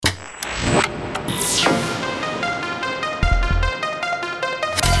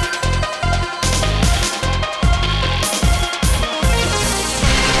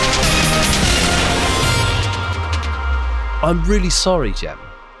I'm really sorry, Jem.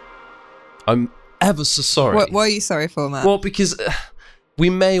 I'm ever so sorry. What are you sorry for, Matt? Well, because we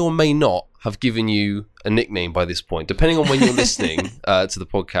may or may not have given you a nickname by this point, depending on when you're listening to the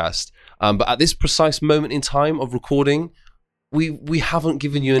podcast. But at this precise moment in time of recording, we haven't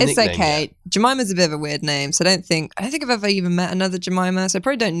given you a nickname. It's okay. Yet. Jemima's a bit of a weird name, so I don't think I've ever even met another Jemima, so I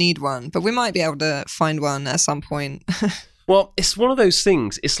probably don't need one, but we might be able to find one at some point. Well, it's one of those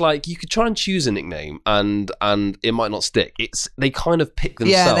things. It's like you could try and choose a nickname and it might not stick. They kind of pick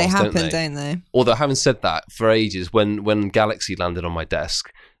themselves, yeah, they happen, don't they? Although having said that, for ages, when Galaxy landed on my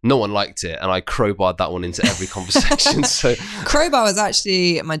desk, no one liked it, and I crowbarred that one into every conversation. So Crowbar was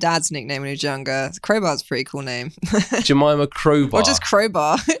actually my dad's nickname when he was younger. Crowbar's a pretty cool name. Jemima Crowbar. Or just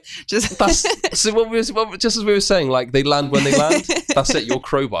Crowbar. Just as we were saying, like they land when they land. That's it. Your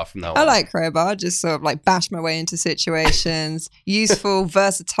Crowbar from now on. I like Crowbar. Just sort of like bash my way into situations. Useful,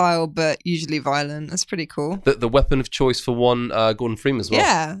 versatile, but usually violent. That's pretty cool. The weapon of choice for one Gordon Freeman as well.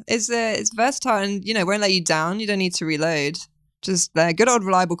 Yeah, it's versatile and won't let you down. You don't need to reload. Just good old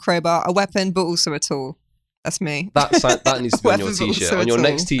reliable crowbar, a weapon, but also a tool. That's me. That needs to be on your t-shirt. On your tool.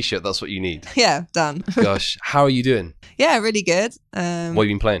 next t-shirt, that's what you need. Yeah, done. Gosh, how are you doing? Yeah, really good. What have you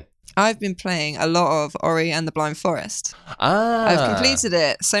been playing? I've been playing a lot of Ori and the Blind Forest. I've completed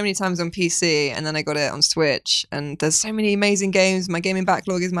it so many times on PC, and then I got it on Switch, and there's so many amazing games. My gaming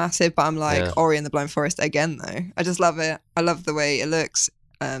backlog is massive, but I'm like, Ori and the Blind Forest again, though. I just love it. I love the way it looks.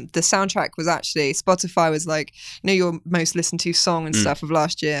 The soundtrack was actually, Spotify was like, your most listened to song and stuff of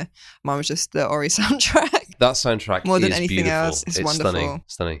last year. Mine was just the Ori soundtrack. That soundtrack more than is anything beautiful. else. It's wonderful.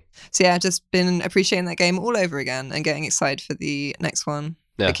 Stunning. So yeah, I've just been appreciating that game all over again and getting excited for the next one.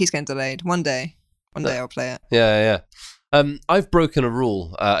 Yeah. It keeps getting delayed. One day I'll play it. Yeah. I've broken a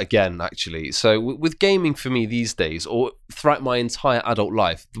rule again, actually. So with gaming for me these days, or throughout my entire adult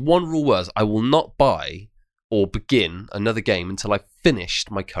life, the one rule was I will not buy or begin another game until I've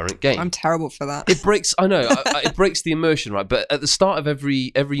finished my current game. I'm terrible for that. It breaks, I know, it breaks the immersion, right? But at the start of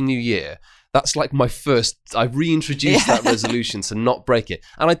every new year, that's like my first, I reintroduced that resolution to not break it.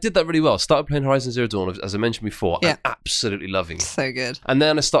 And I did that really well. Started playing Horizon Zero Dawn, as I mentioned before. I'm absolutely loving it. So good. And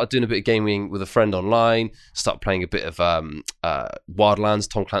then I started doing a bit of gaming with a friend online, started playing a bit of Wildlands,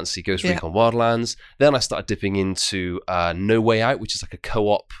 Tom Clancy Ghost Recon Wildlands. Then I started dipping into No Way Out, which is like a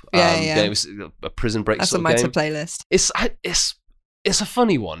co-op game, a prison break That's sort of game. That's on my playlist. It's a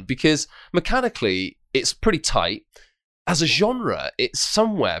funny one because mechanically it's pretty tight. As a genre, it's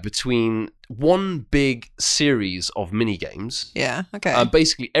somewhere between one big series of mini games. Yeah, okay.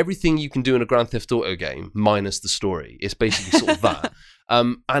 Basically, everything you can do in a Grand Theft Auto game, minus the story. It's basically sort of that.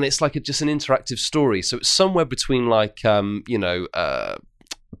 And it's like just an interactive story. So it's somewhere between like, Beyond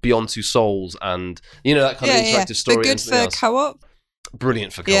Two Souls and, that kind of interactive story. But good for co-op?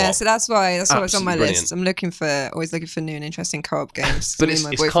 Brilliant for co-op. Yeah, so that's why it's on my brilliant. list. I'm always looking for new and interesting co-op games. But it's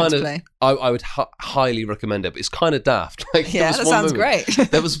kind of, I would highly recommend it, but it's kind kind of daft. Like, that sounds great.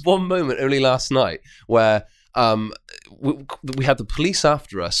 There was one moment only last night where we had the police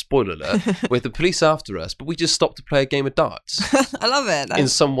after us, spoiler alert, we had the police after us, but we just stopped to play a game of darts. I love it. In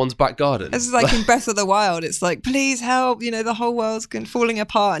someone's back garden. It's like in Breath of the Wild, it's like, please help, the whole world's falling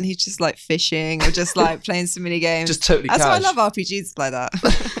apart, and he's just like fishing or just like playing some mini games. Just totally That's cash. why I love RPGs like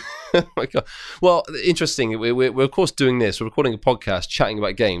that. Oh my God. Well, interesting. We're of course doing this. We're recording a podcast, chatting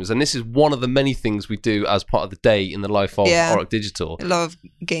about games, and this is one of the many things we do as part of the day in the life of Auroch Digital. A lot of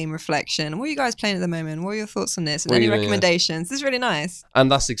game reflection. What are you guys playing at the moment? What are your thoughts on this? And any recommendations? This is really nice.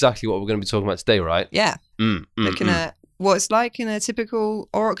 And that's exactly what we're going to be talking about today, right? Yeah. Looking at what it's like in a typical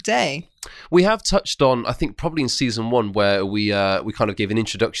Auroch day. We have touched on, I think, probably in season 1, where we kind of gave an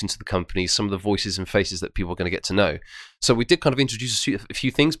introduction to the company, some of the voices and faces that people are going to get to know. So we did kind of introduce a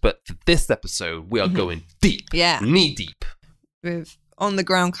few things, but for this episode, we are going deep, knee deep, with on the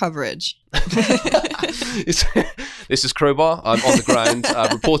ground coverage. This is Crowbar. I'm on the ground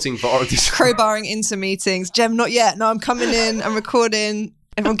reporting for Auroch. Crowbarring into meetings. Jem, not yet. No, I'm coming in. I'm recording.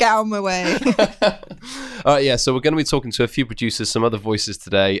 Everyone get out of my way. All right, so we're going to be talking to a few producers, some other voices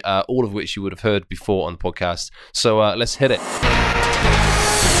today, all of which you would have heard before on the podcast. So let's hit it.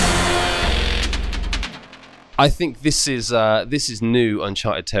 I think this is new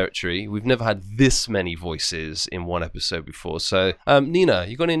uncharted territory. We've never had this many voices in one episode before. So, Nina,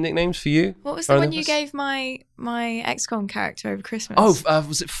 you got any nicknames for you? What was the one you gave my XCOM character over Christmas? Oh,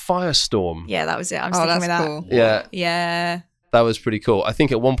 was it Firestorm? Yeah, that was it. I'm sticking with that. Cool. Yeah. That was pretty cool. I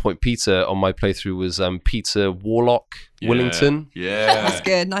think at one point Peter on my playthrough was Peter Warlock Willington. Yeah. That's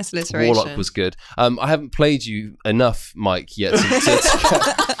good. Nice alliteration. Warlock was good. I haven't played you enough, Mike, yet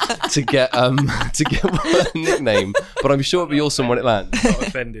to get a nickname, but I'm sure it'll be awesome when it lands. Not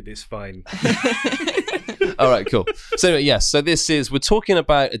offended, it's fine. All right, cool. So anyway, yes, so we're talking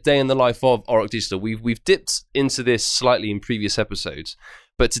about a day in the life of Auroch Digital. We've dipped into this slightly in previous episodes,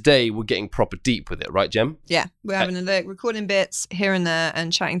 but today we're getting proper deep with it, right, Jem? Yeah, we're having a look, recording bits here and there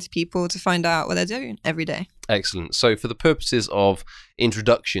and chatting to people to find out what they're doing every day. Excellent. So for the purposes of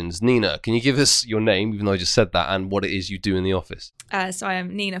introductions, Nina, can you give us your name, even though I just said that, and what it is you do in the office? So I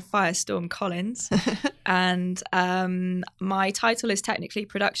am Nina Firestorm Collins, and my title is technically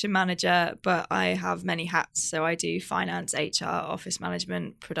production manager, but I have many hats. So I do finance, HR, office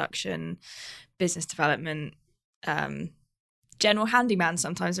management, production, business development, general handyman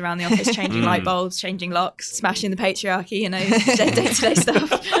sometimes around the office, changing light bulbs, changing locks, smashing the patriarchy, day-to-day stuff.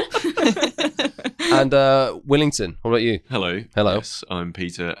 And Willington, what about you? Hello. Hello. Yes, I'm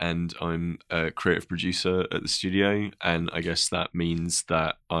Peter, and I'm a creative producer at the studio, and I guess that means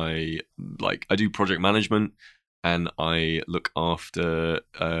that I do project management, and I look after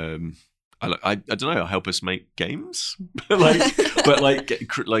I don't know. I help us make games, yeah,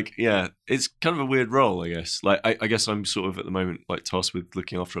 it's kind of a weird role, I guess. I guess I'm sort of at the moment tasked with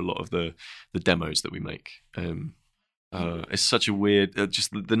looking after a lot of the demos that we make. It's such a weird.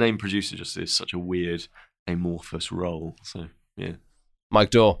 Just the name producer just is such a weird amorphous role. So yeah. Mike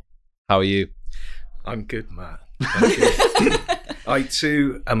Dorr, how are you? I'm good, Matt. I'm good. I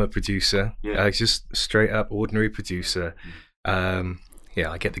too am a producer. Yeah. Just straight up ordinary producer. I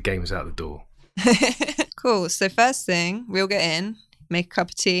get the games out the door. Cool. So first thing, we'll get in, make a cup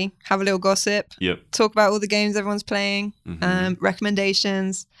of tea, have a little gossip, Yep. talk about all the games everyone's playing,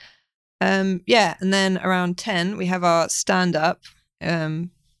 recommendations. And then around 10, we have our stand-up a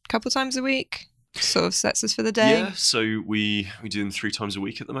couple times a week. Sort of sets us for the day. Yeah, so we do them 3 times a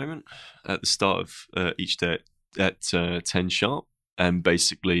week at the moment, at the start of each day at 10 sharp. And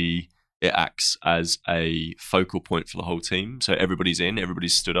basically it acts as a focal point for the whole team. So everybody's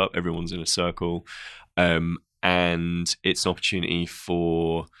stood up, everyone's in a circle. And it's an opportunity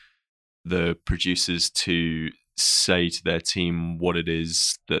for the producers to say to their team what it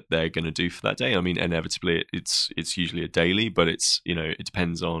is that they're going to do for that day. I mean, inevitably it's usually a daily, but it's, it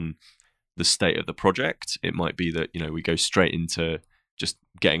depends on the state of the project. It might be that, we go straight into just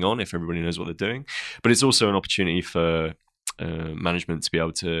getting on if everybody knows what they're doing. But it's also an opportunity for management to be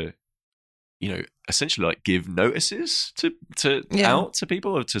able to, essentially give notices to out to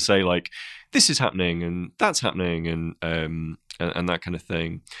people, to say this is happening and that's happening and that kind of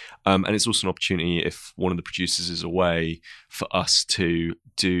thing. And it's also an opportunity, if one of the producers is away, for us to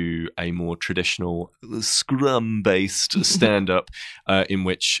do a more traditional Scrum-based stand-up in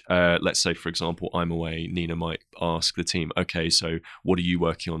which, let's say, for example, I'm away, Nina might ask the team, okay, so what are you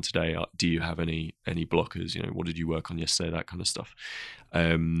working on today? Do you have any blockers? What did you work on yesterday? That kind of stuff.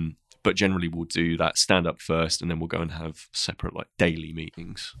 But generally we'll do that stand-up first, and then we'll go and have separate daily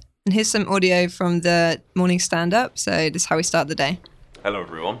meetings. And here's some audio from the morning stand-up. So this is how we start the day. Hello,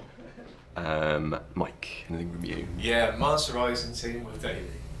 everyone. Mike, anything from you? Yeah, Master Horizon team with Daily.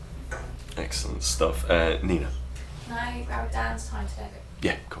 Excellent stuff. Nina? Can I grab Dan's time today?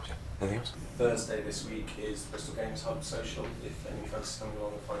 Yeah, of course, yeah. Anything else? Thursday this week is Bristol Games Hub Social, if any folks are coming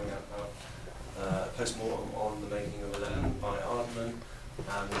along and finding out about post-mortem on the making of 11 by Ardman.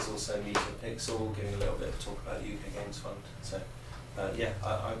 There's also Meet the Pixel, giving a little bit of talk about the UK Games Fund. So I'm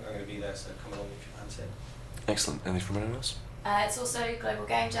going to be there, so come along if you fancy it. Excellent. Anything from anyone else? It's also Global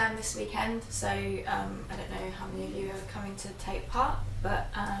Game Jam this weekend, so I don't know how many of you are coming to take part,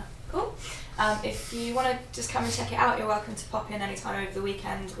 but cool. If you want to just come and check it out, you're welcome to pop in anytime over the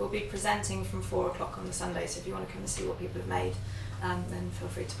weekend. We'll be presenting from 4 o'clock on the Sunday, so if you want to come and see what people have made, then feel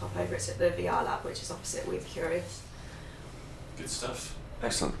free to pop over. It's at the VR Lab, which is opposite With Curious. Good stuff.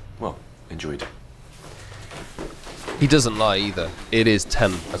 Excellent. Well, enjoyed. He doesn't lie either. It is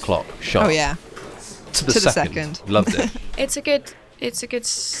 10 o'clock sharp. Oh yeah. To the second. Loved it. It's a good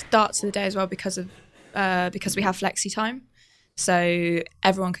start to the day as well because we have flexi time, so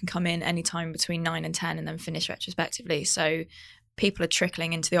everyone can come in anytime between 9 and 10 and then finish retrospectively. So people are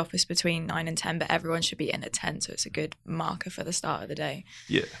trickling into the office between 9 and 10, but everyone should be in at 10. So it's a good marker for the start of the day.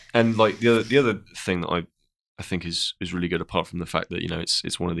 Yeah, and the other thing that I think is really good, apart from the fact that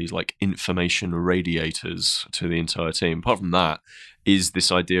it's one of these information radiators to the entire team. Apart from that, is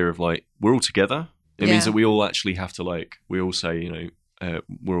this idea of we're all together. It means that we all actually have to we all say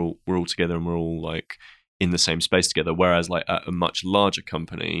we're all together and we're all in the same space together. Whereas at a much larger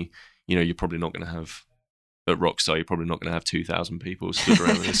company, you're probably not going to have. At Rockstar, you're probably not going to have 2,000 people stood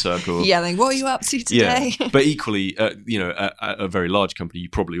around in a circle. Yelling, what are you up to today? Yeah. But equally, at a very large company, you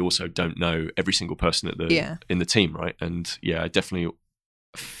probably also don't know every single person in the team, right? And I definitely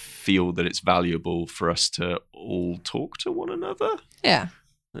feel that it's valuable for us to all talk to one another. Yeah.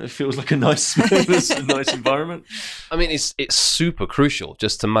 It feels like a nice environment. I mean, it's super crucial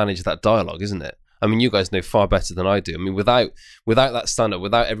just to manage that dialogue, isn't it? I mean, you guys know far better than I do. I mean, without that stand-up,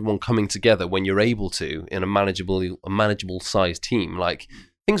 without everyone coming together when you're able to in a manageable sized team, like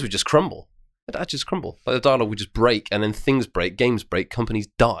things would just crumble. It'd just crumble. Like the dialogue would just break, and then things break, games break, companies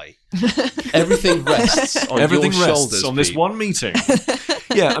die. Everything rests on your shoulders on this one meeting.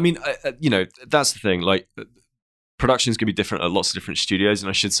 Yeah, I mean, that's the thing. Like, production's going to be different at lots of different studios, and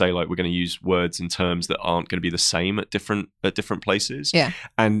I should say, like, we're going to use words and terms that aren't going to be the same at different places. Yeah.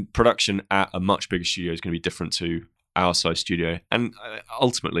 And production at a much bigger studio is going to be different to our size studio, and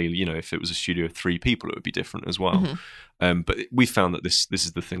ultimately, if it was a studio of 3 people, it would be different as well. Mm-hmm. But we found that this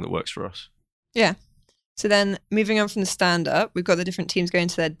is the thing that works for us. Yeah. So then, moving on from the stand-up, we've got the different teams going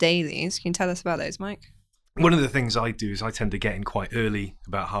to their dailies. Can you tell us about those, Mike? One of the things I do is I tend to get in quite early,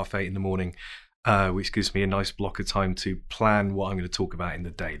 about 8:30 in the morning, which gives me a nice block of time to plan what I'm going to talk about in the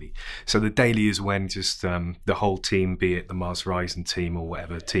daily. So the daily is when just the whole team, be it the Mars Horizon team or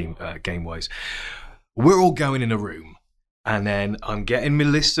whatever team game-wise, we're all going in a room. And then I'm getting my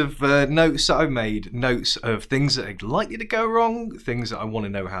list of notes that I've made, notes of things that are likely to go wrong, things that I want to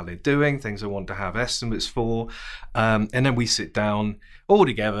know how they're doing, things I want to have estimates for. And then we sit down all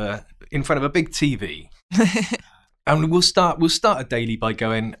together in front of a big TV. And we'll start a daily by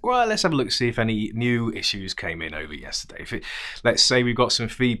going, well, let's have a look, see if any new issues came in over yesterday. Let's say we've got some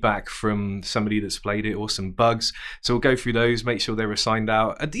feedback from somebody that's played it or some bugs. So we'll go through those, make sure they're assigned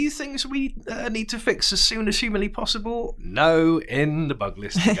out. Are these things we need to fix as soon as humanly possible? No, in the bug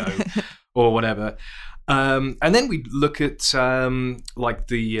list to go, or whatever. And then we look at like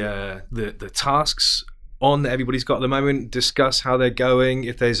the tasks on that everybody's got at the moment, discuss how they're going,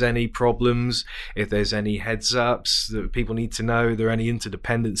 if there's any problems, if there's any heads ups that people need to know, if there are any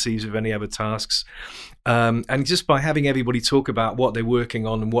interdependencies with any other tasks. And just by having everybody talk about what they're working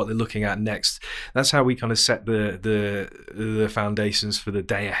on and what they're looking at next, that's how we kind of set the foundations for the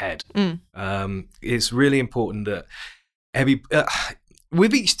day ahead. It's really important that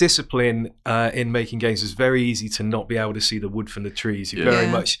with each discipline in making games, it's very easy to not be able to see the wood from the trees. You're very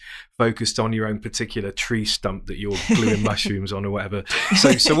much focused on your own particular tree stump that you're gluing mushrooms on or whatever.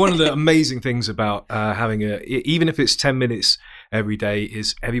 So one of the amazing things about having even if it's 10 minutes every day,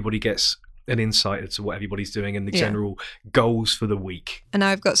 is everybody gets an insight into what everybody's doing and the general goals for the week. And now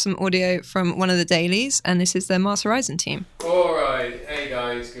I've got some audio from one of the dailies, and this is the Mars Horizon team. All right, hey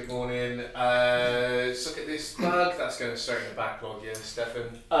guys, good morning. Let's look at this bug. That's going straight in the backlog, yeah,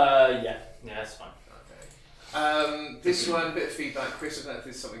 Stefan? Yeah, that's fine. Okay. This one, bit of feedback. Chris, I don't know if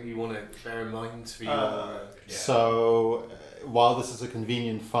this is something you want to bear in mind for your... So, while this is a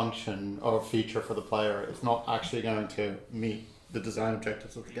convenient function or feature for the player, it's not actually going to meet the design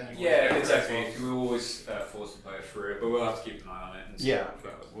objectives of the game. Yeah, exactly. We always force the player through it, but we'll have to keep an eye on it. And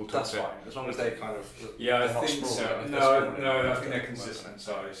we'll talk that's fine. As long as they kind of... Yeah, I think so. No, I think they're consistent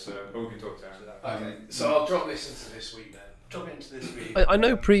size, but we can talk to them. Okay, so I'll drop this into this week then. I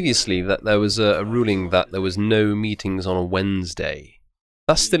know previously that there was a ruling that there was no meetings on a Wednesday.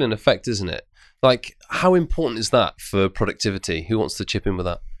 That's still in effect, isn't it? Like, how important is that for productivity? Who wants to chip in with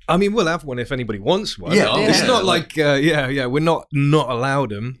that? I mean, we'll have one if anybody wants one. Yeah. It's not like, we're not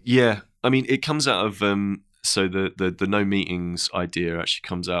allowed them. Yeah, I mean, it comes out of, so the no meetings idea actually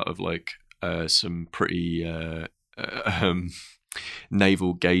comes out of like some pretty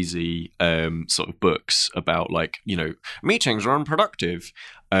navel-gazy sort of books about like, meetings are unproductive.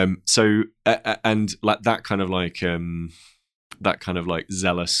 So and like that kind of like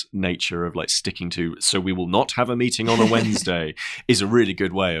zealous nature of like sticking to, so we will not have a meeting on a Wednesday is a really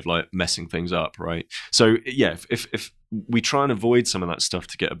good way of like messing things up, right? So yeah, if we try and avoid some of that stuff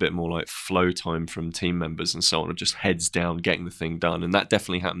to get a bit more like flow time from team members and so on, and just heads down getting the thing done. And that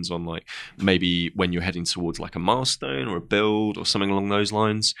definitely happens on like maybe when you're heading towards like a milestone or a build or something along those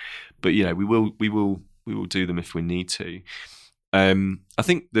lines. But we will do them if we need to. I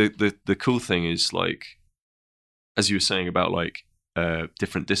think the cool thing is, like, as you were saying about like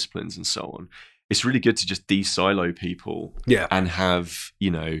different disciplines and so on, it's really good to just de-silo people and have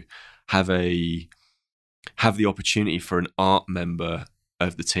the opportunity for an art member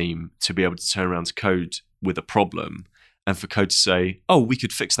of the team to be able to turn around to code with a problem and for code to say, oh, we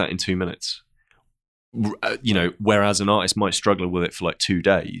could fix that in 2 minutes. Whereas an artist might struggle with it for like 2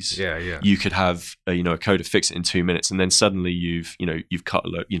 days. You could have a coder fix it in 2 minutes, and then suddenly you've cut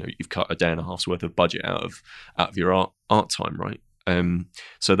a day and a half's worth of budget out of your art time, right?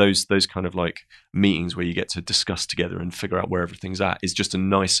 So those kind of like meetings where you get to discuss together and figure out where everything's at is just a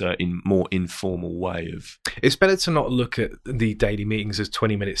nicer, more informal way of. It's better to not look at the daily meetings as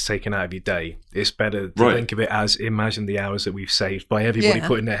 20 minutes taken out of your day. It's better to think of it as, imagine the hours that we've saved by everybody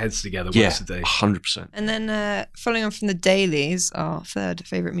putting their heads together once a day. 100%. And then following on from the dailies, our third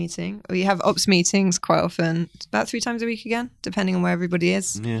favourite meeting, we have ops meetings quite often, about 3 times a week again, depending on where everybody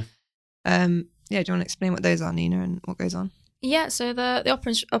is. Yeah. Do you want to explain what those are, Nina, and what goes on? Yeah, so the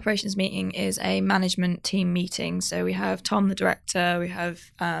operations meeting is a management team meeting. So we have Tom, the director, we have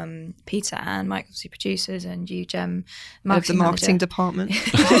Peter and Mike, obviously producers, and you, Jem, marketing department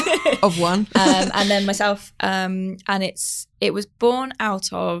of one. And then myself. And it was born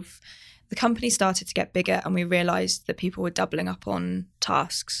out of the company started to get bigger, and we realised that people were doubling up on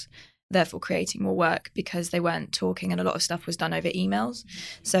tasks, therefore creating more work because they weren't talking, and a lot of stuff was done over emails.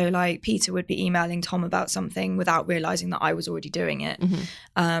 So like Peter would be emailing Tom about something without realizing that I was already doing it.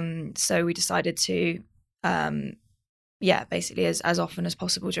 So we decided to basically as often as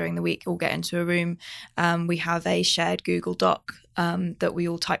possible during the week all get into a room. We have a shared Google Doc that we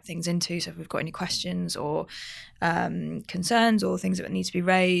all type things into, so if we've got any questions or concerns or things that need to be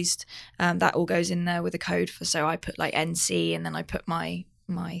raised, that all goes in there with a code so I put like NC, and then I put my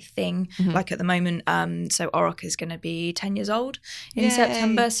thing, like at the moment, so Orok is going to be 10 years old in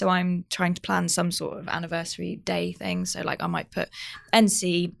September, so I'm trying to plan some sort of anniversary day thing. So like I might put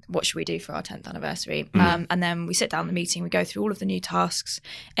NC, what should we do for our 10th anniversary? And then we sit down in the meeting, we go through all of the new tasks,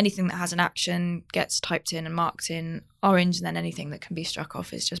 anything that has an action gets typed in and marked in orange, and then anything that can be struck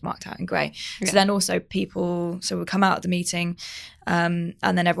off is just marked out in grey. So then also we'll come out of the meeting, and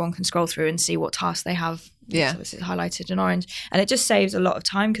then everyone can scroll through and see what tasks they have. So it's highlighted in orange, and it just saves a lot of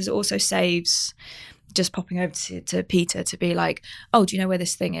time because it also saves just popping over to Peter to be like, oh, do you know where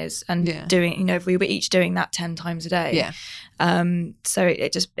this thing is? And doing, if we were each doing that 10 times a day. So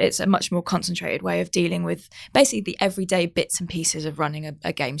it's a much more concentrated way of dealing with basically the everyday bits and pieces of running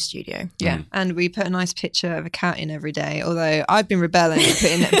a game studio. And we put a nice picture of a cat in every day, although I've been rebelling and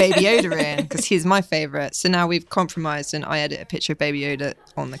putting Baby Yoda in because he's my favourite. So now we've compromised and I edit a picture of Baby Yoda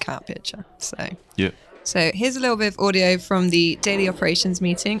on the cat picture. So here's a little bit of audio from the daily operations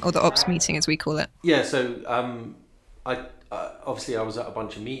meeting, or the ops meeting as we call it. I obviously I was at a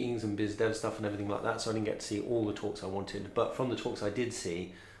bunch of meetings and biz dev stuff and everything like that, so I didn't get to see all the talks I wanted. But from the talks I did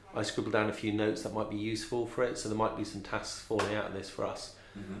see, I scribbled down a few notes that might be useful for it, so there might be some tasks falling out of this for us.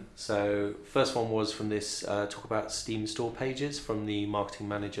 So first one was from this talk about Steam store pages from the marketing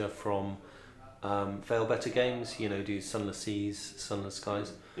manager from Fail Better Games, do Sunless Seas, Sunless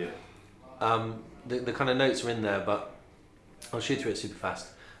Skies. The kind of notes are in there, but I'll shoot through it super fast.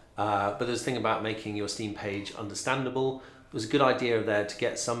 But there's a thing about making your Steam page understandable. It was a good idea there to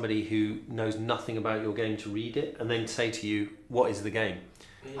get somebody who knows nothing about your game to read it and then say to you, what is the game?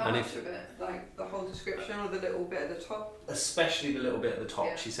 And if like the whole description or the little bit at the top? Especially the little bit at the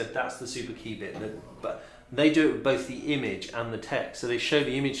top. She said that's the super key bit. But they do it with both the image and the text. So they show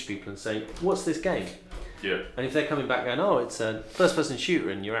the image to people and say, what's this game? And if they're coming back going, oh, it's a first-person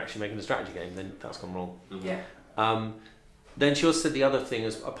shooter and you're actually making a strategy game, then that's gone wrong. Then she also said the other thing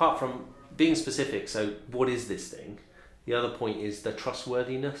is, apart from being specific, so what is this thing? The other point is the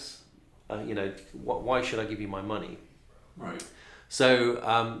trustworthiness. Why should I give you my money?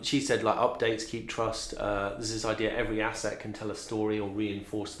 So she said, like, updates keep trust. There's this idea every asset can tell a story or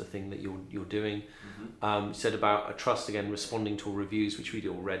reinforce the thing that you're doing. She said about a trust, again, responding to reviews, which we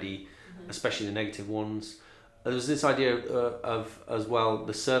do already, especially the negative ones. There was this idea of, as well,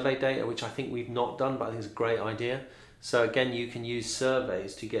 the survey data, which I think we've not done, but I think it's a great idea. So again, you can use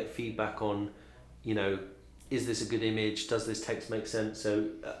surveys to get feedback on, is this a good image? Does this text make sense? So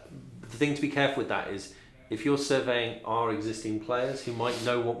the thing to be careful with that is, if you're surveying our existing players who might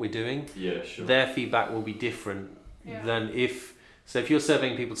know what we're doing, their feedback will be different than if you're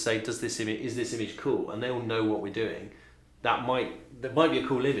surveying people to say, is this image cool? And they all know what we're doing. There might be a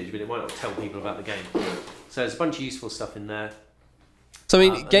cool image, but it might not tell people about the game. So there's a bunch of useful stuff in there. So I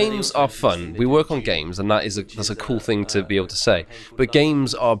mean, games are fun. We work on games, and that's a cool thing to be able to say. But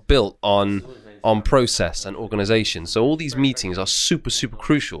games are built on process and organization. So all these meetings are super, super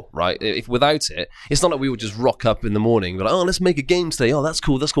crucial, right? If without it, it's not like we would just rock up in the morning, but like, oh, let's make a game today. Oh, that's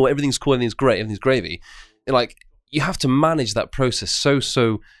cool. Everything's cool. Everything's great. Everything's gravy. Like, you have to manage that process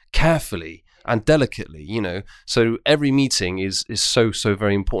so carefully and delicately, So every meeting is so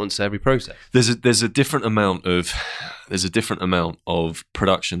very important to every process. There's a different amount of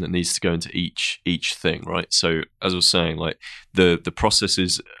production that needs to go into each thing, right? So as I was saying, like the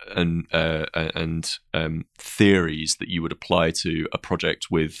processes theories that you would apply to a project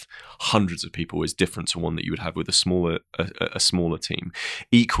with hundreds of people is different to one that you would have with a smaller team.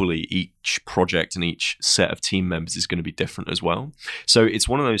 Equally, each project and each set of team members is going to be different as well. So it's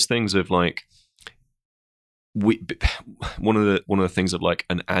one of those things of like, one of the things of like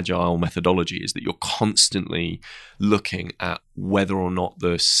an agile methodology is that you're constantly looking at whether or not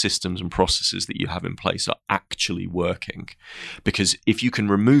the systems and processes that you have in place are actually working. Because if you can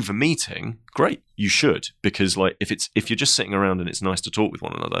remove a meeting, great, you should. Because like if you're just sitting around and it's nice to talk with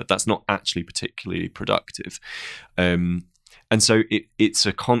one another, that's not actually particularly productive. And so there's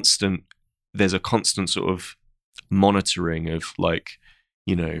a constant sort of monitoring of like,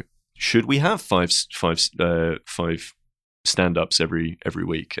 you know, should we have five stand-ups every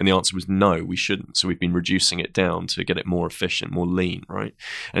week? And the answer was no, we shouldn't. So we've been reducing it down to get it more efficient, more lean, right?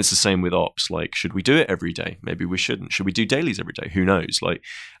 And it's the same with ops. Like, should we do it every day? Maybe we shouldn't. Should we do dailies every day? Who knows? Like,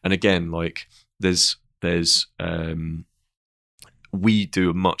 and again, like there's we do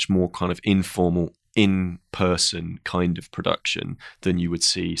a much more kind of informal, in-person kind of production than you would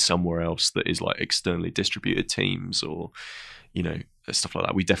see somewhere else that is like externally distributed teams or, you know, stuff like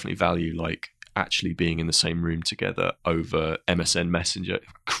that. We definitely value like actually being in the same room together over MSN Messenger.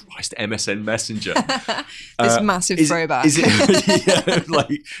 Christ, MSN Messenger. This massive throwback. Is it yeah, like,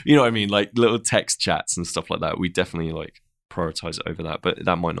 you know what I mean? Like little text chats and stuff like that. We definitely like prioritize it over that, but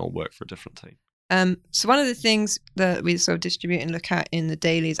that might not work for a different team. So one of the things that we sort of distribute and look at in the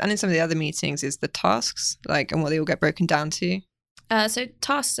dailies and in some of the other meetings is the tasks, like, and what they all get broken down to. So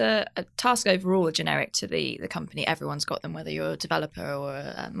tasks overall are generic to the company. Everyone's got them, whether you're a developer or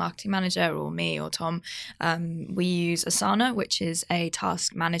a marketing manager or me or Tom. We use Asana, which is a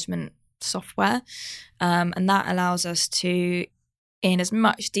task management software, and that allows us to, in as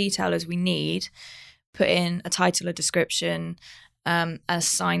much detail as we need, put in a title, a description,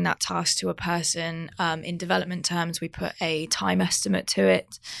 assign that task to a person. In development terms, we put a time estimate to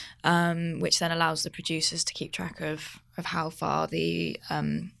it, which then allows the producers to keep track of how far the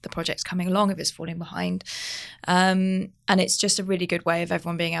project's coming along, if it's falling behind. And it's just a really good way of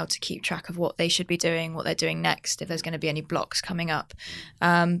everyone being able to keep track of what they should be doing, what they're doing next, if there's going to be any blocks coming up.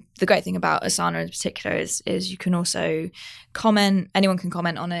 The great thing about Asana in particular is you can also comment. Anyone can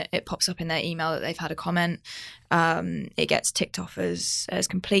comment on it. It pops up in their email that they've had a comment. It gets ticked off as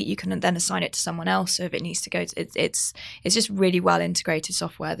complete. You can then assign it to someone else. So if it needs to go, it's just really well integrated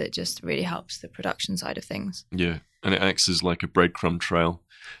software that just really helps the production side of things. Yeah. And it acts as like a breadcrumb trail.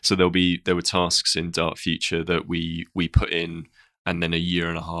 So there were tasks in Dark Future that we put in and then a year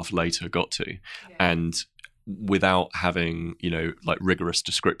and a half later got to. Yeah. And without having, you know, like rigorous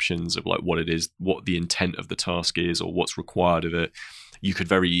descriptions of like what it is, what the intent of the task is or what's required of it, you could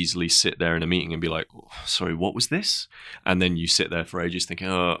very easily sit there in a meeting and be like, oh, sorry, what was this? And then you sit there for ages thinking,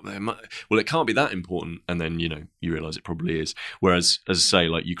 well, it can't be that important. And then, you know, you realize it probably is. Whereas, as I say,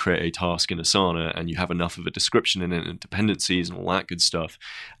 like you create a task in Asana and you have enough of a description in it and dependencies and all that good stuff.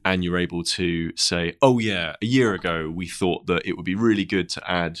 And you're able to say, oh yeah, a year ago, we thought that it would be really good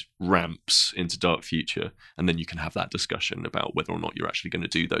to add ramps into Dark Future. And then you can have that discussion about whether or not you're actually going to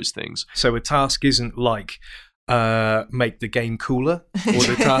do those things. So a task isn't like, make the game cooler, or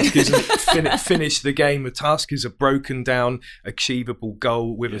the task isn't finish the game. The task is a broken down achievable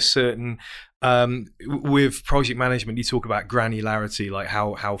goal with a certain with project management you talk about granularity, like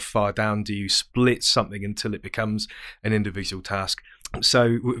how far down do you split something until it becomes an individual task.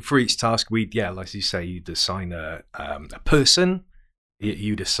 So for each task like you say, you'd assign a person,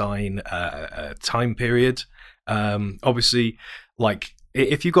 you'd assign a time period, obviously, like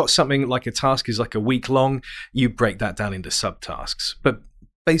if you've got something like a task is like a week long, you break that down into subtasks. But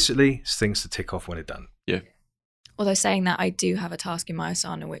basically, it's things to tick off when it's done. Yeah. Although saying that, I do have a task in my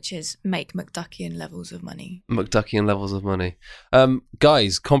Asana, which is make McDuckian levels of money. McDuckian levels of money.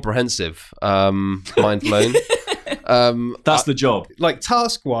 Guys, comprehensive. Mind blown. That's the job. Like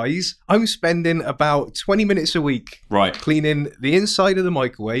task-wise, I'm spending about 20 minutes a week cleaning the inside of the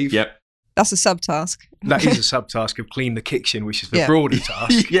microwave. Yep. That's a subtask. That is a subtask of clean the kitchen, which is the broader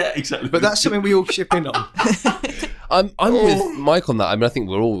task. Yeah, exactly. But that's something we all chip in on. I'm with Mike on that. I mean, I think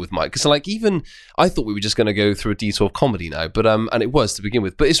we're all with Mike because, like, even I thought we were just going to go through a detour of comedy now, but and it was to begin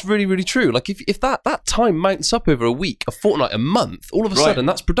with. But it's really, really true. Like, if that time mounts up over a week, a fortnight, a month, all of a sudden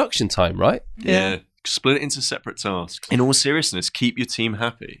that's production time, right? Yeah. Split it into separate tasks. In all seriousness, keep your team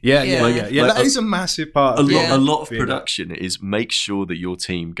happy. Yeah. That is a massive part. A lot of production is make sure that your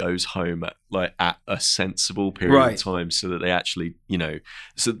team goes home at a sensible period of time, so that they actually,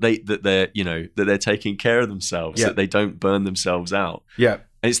 so that they're taking care of themselves, that they don't burn themselves out. Yeah,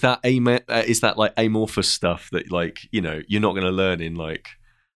 and it's that like amorphous stuff that, like, you're not going to learn in like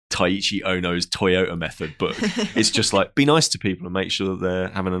Taiichi Ohno's Toyota method book. It's just like, be nice to people and make sure that they're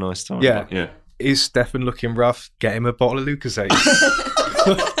having a nice time. Yeah. Is Stefan looking rough? Get him a bottle of Lucozade.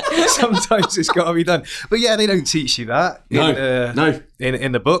 Sometimes it's got to be done. But yeah, they don't teach you that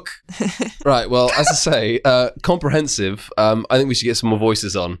in the book. Right, well, as I say, comprehensive. I think we should get some more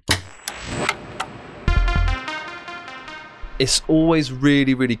voices on. It's always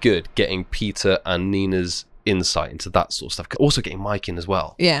really, really good getting Peter and Nina's insight into that sort of stuff. Also getting Mike in as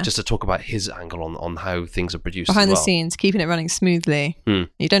well. Yeah. Just to talk about his angle on how things are produced behind as the well. scenes, keeping it running smoothly.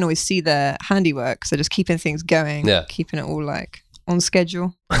 You don't always see the handiwork, so just keeping things going, keeping it all like on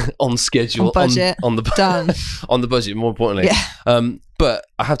schedule. On schedule. On budget. On the done. On the budget, more importantly. Yeah. But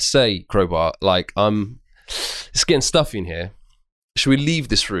I have to say, Crowbar, like it's getting stuffy in here. Should we leave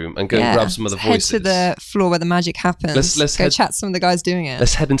this room and go and grab some other voices? Head to the floor where the magic happens. Let's go chat to some of the guys doing it.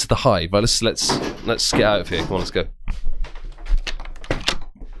 Let's head into the hive. Right, let's get out of here. Come on, let's go.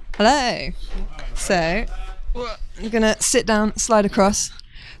 Hello. So I'm gonna sit down, slide across.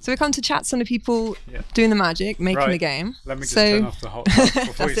 So we come to chat to some of the people doing the magic, making the game. Let me just turn off the hot tub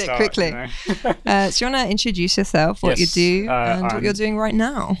before you start. Quickly. You know? So you want to introduce yourself, what you do, and what you're doing right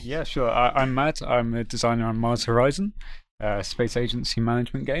now? Yeah, sure. I'm Matt. I'm a designer on Mars Horizon, space agency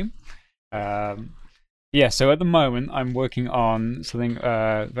management game. So at the moment I'm working on something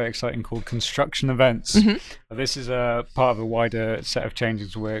very exciting called construction events. This is a part of a wider set of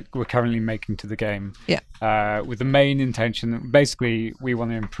changes we're currently making to the game. With the main intention, basically, we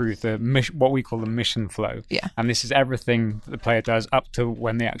want to improve the what we call the mission flow. And this is everything that the player does up to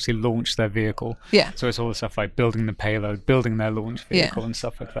when they actually launch their vehicle. So it's all the stuff like building the payload, building their launch vehicle, and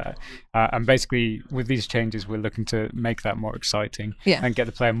stuff like that. And basically, with these changes, we're looking to make that more exciting and get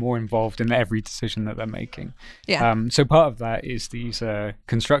the player more involved in every decision that they're making. So part of that is these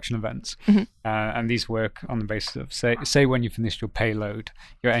construction events, and these work on the basis of say when you finish your payload,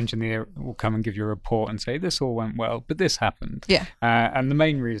 your engineer will come and give you a report and say this all went well, but this happened. And the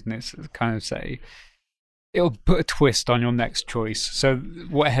main reason is to kind of say it'll put a twist on your next choice. So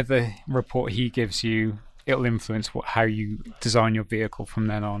whatever report he gives you, it'll influence how you design your vehicle from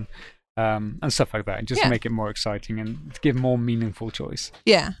then on. And stuff like that, and just make it more exciting and give more meaningful choice.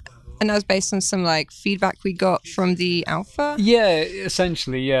 And that was based on some like feedback we got from the alpha? Yeah,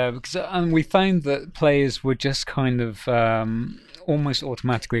 essentially, because we found that players were just kind of almost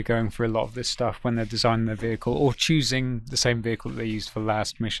automatically going through a lot of this stuff when they're designing their vehicle, or choosing the same vehicle that they used for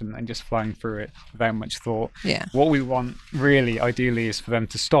last mission and just flying through it without much thought. What we want really, ideally, is for them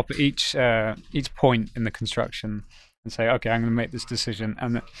to stop at each point in the construction and say, okay, I'm going to make this decision,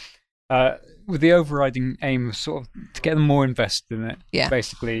 and with the overriding aim of sort of to get them more invested in it,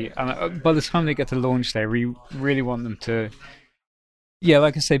 basically. And by the time they get to launch day, we really want them to,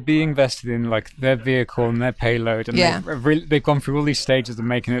 like I say, be invested in like their vehicle and their payload, and they've gone through all these stages of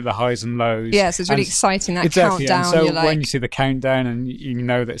making it the highs and lows. So it's really exciting, that countdown. And so when you see the countdown and you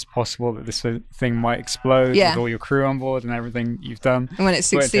know that it's possible that this thing might explode with all your crew on board and everything you've done. And when it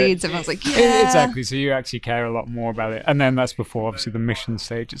succeeds, everyone's like, exactly. So you actually care a lot more about it. And then that's before obviously the mission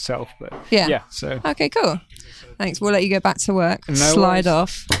stage itself. But so okay, cool. Thanks. We'll let you go back to work. Slide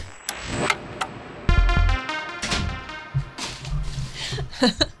off.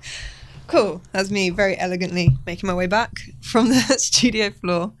 Cool. That's me very elegantly making my way back from the studio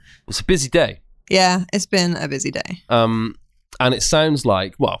floor. It's a busy day. Yeah, it's been a busy day. And it sounds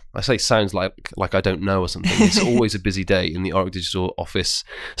like, well, I say sounds like I don't know or something. It's always a busy day in the Auric Digital office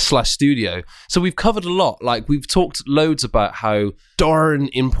 / studio. So we've covered a lot. Like, we've talked loads about how darn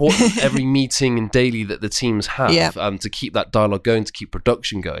important every meeting and daily that the teams have to keep that dialogue going, to keep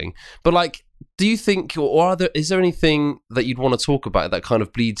production going. But like, do you think, or is there anything that you'd want to talk about that kind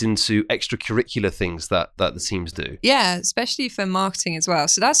of bleeds into extracurricular things that the teams do? Yeah, especially for marketing as well.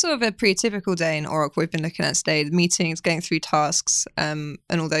 So that's sort of a pretty typical day in Auric we've been looking at today, the meetings, going through tasks, and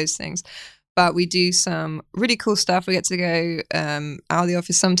all those things. But we do some really cool stuff. We get to go out of the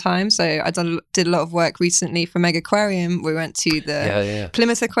office sometimes. So I did a lot of work recently for Mega Aquarium. We went to the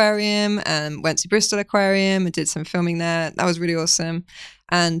Plymouth Aquarium and went to Bristol Aquarium and did some filming there. That was really awesome.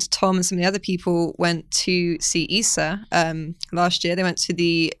 And Tom and some of the other people went to see ESA last year. They went to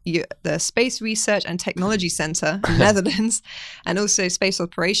the Space Research and Technology Center in the Netherlands, and also Space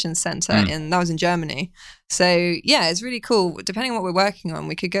Operations Center, that was in Germany. So yeah, it's really cool. Depending on what we're working on,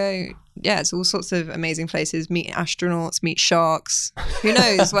 we could go, it's all sorts of amazing places, meet astronauts, meet sharks. Who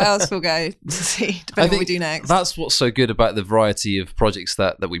knows what else we'll go to see, depending on what we do next. That's what's so good about the variety of projects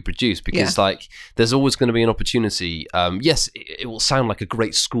that we produce, because like there's always going to be an opportunity. Yes, it will sound like a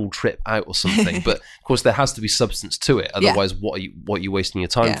great school trip out or something, but of course there has to be substance to it. Otherwise, what are you wasting your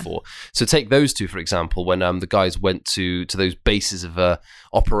time for? So take those two, for example, when the guys went to those bases of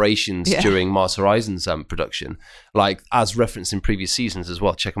operations during Mars Horizon's production, like as referenced in previous seasons as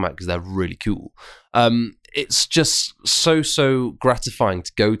well. Check them out because they're really cool. It's just so gratifying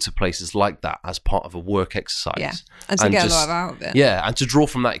to go to places like that as part of a work exercise. Yeah, and to get a lot out of it. Yeah, and to draw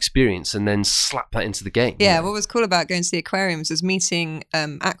from that experience and then slap that into the game. Yeah, what was cool about going to the aquariums was meeting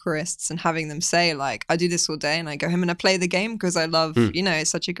aquarists and having them say, like, I do this all day and I go home and I play the game because I love, it's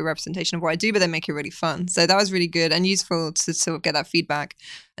such a good representation of what I do, but they make it really fun. So that was really good and useful to sort of get that feedback.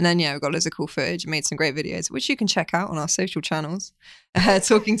 And then, we've got loads of cool footage, made some great videos, which you can check out on our social channels,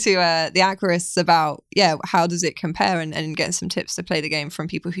 talking to the aquarists about, how does it compare and getting some tips to play the game from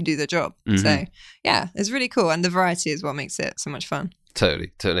people who do the job. So, it's really cool. And the variety is what makes it so much fun.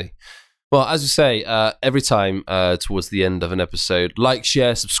 Totally. Well, as we say, every time towards the end of an episode, like,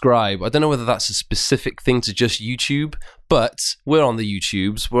 share, subscribe. I don't know whether that's a specific thing to just YouTube, but we're on the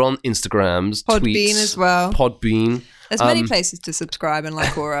YouTubes, we're on Instagrams, Podbean tweets, as well. Podbean. There's many places to subscribe and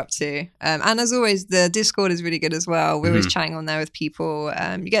like what we're up to. And as always, the Discord is really good as well. We're always chatting on there with people.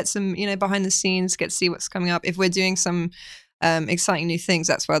 You get some, behind the scenes, get to see what's coming up. If we're doing some exciting new things,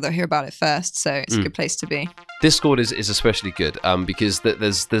 that's where they'll hear about it first. So it's a good place to be. Discord is especially good because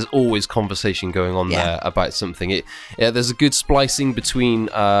there's always conversation going on there about something. There's a good splicing between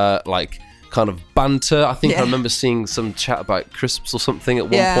kind of banter. I think I remember seeing some chat about crisps or something at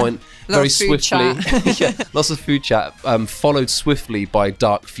one point. Very swiftly. Lots of food chat. Followed swiftly by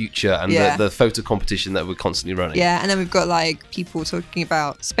Dark Future and the photo competition that we're constantly running. Yeah, and then we've got people talking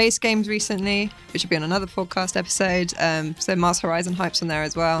about space games recently, which will be on another podcast episode. So Mars Horizon hype's on there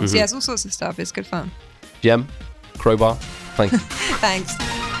as well. So it's all sorts of stuff. It's good fun. Gem, Crowbar, thank you.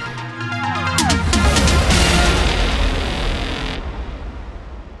 Thanks.